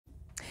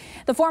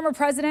The former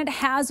president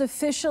has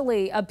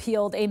officially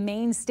appealed a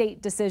Maine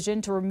state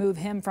decision to remove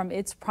him from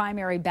its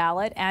primary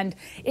ballot and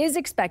is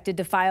expected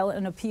to file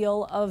an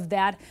appeal of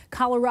that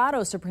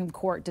Colorado Supreme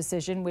Court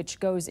decision,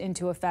 which goes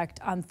into effect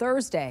on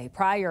Thursday,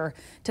 prior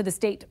to the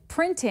state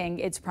printing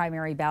its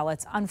primary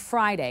ballots on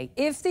Friday.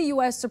 If the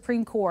U.S.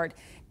 Supreme Court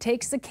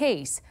takes the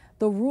case,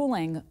 the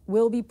ruling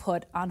will be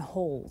put on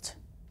hold.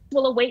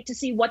 We'll await to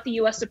see what the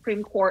U.S.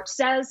 Supreme Court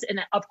says,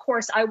 and of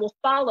course, I will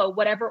follow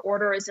whatever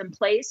order is in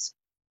place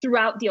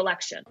throughout the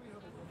election.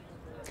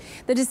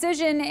 The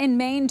decision in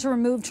Maine to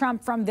remove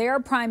Trump from their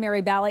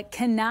primary ballot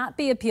cannot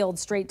be appealed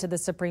straight to the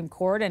Supreme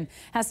Court and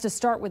has to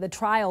start with a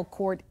trial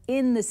court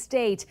in the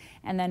state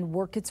and then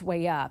work its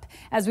way up.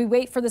 As we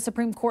wait for the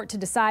Supreme Court to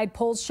decide,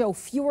 polls show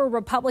fewer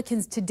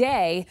Republicans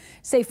today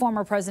say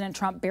former President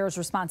Trump bears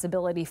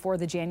responsibility for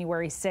the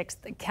January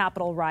 6th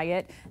Capitol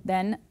riot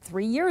than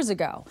 3 years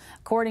ago.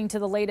 According to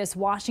the latest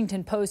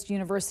Washington Post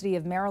University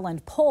of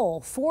Maryland poll,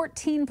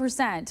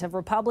 14% of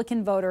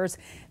Republican voters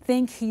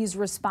think he's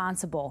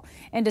responsible.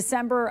 In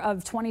December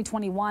of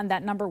 2021,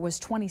 that number was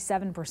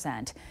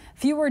 27%.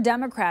 Fewer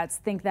Democrats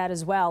think that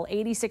as well.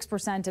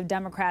 86% of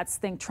Democrats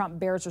think Trump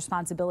bears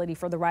responsibility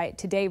for the riot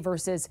today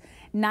versus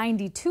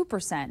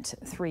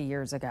 92% 3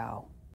 years ago.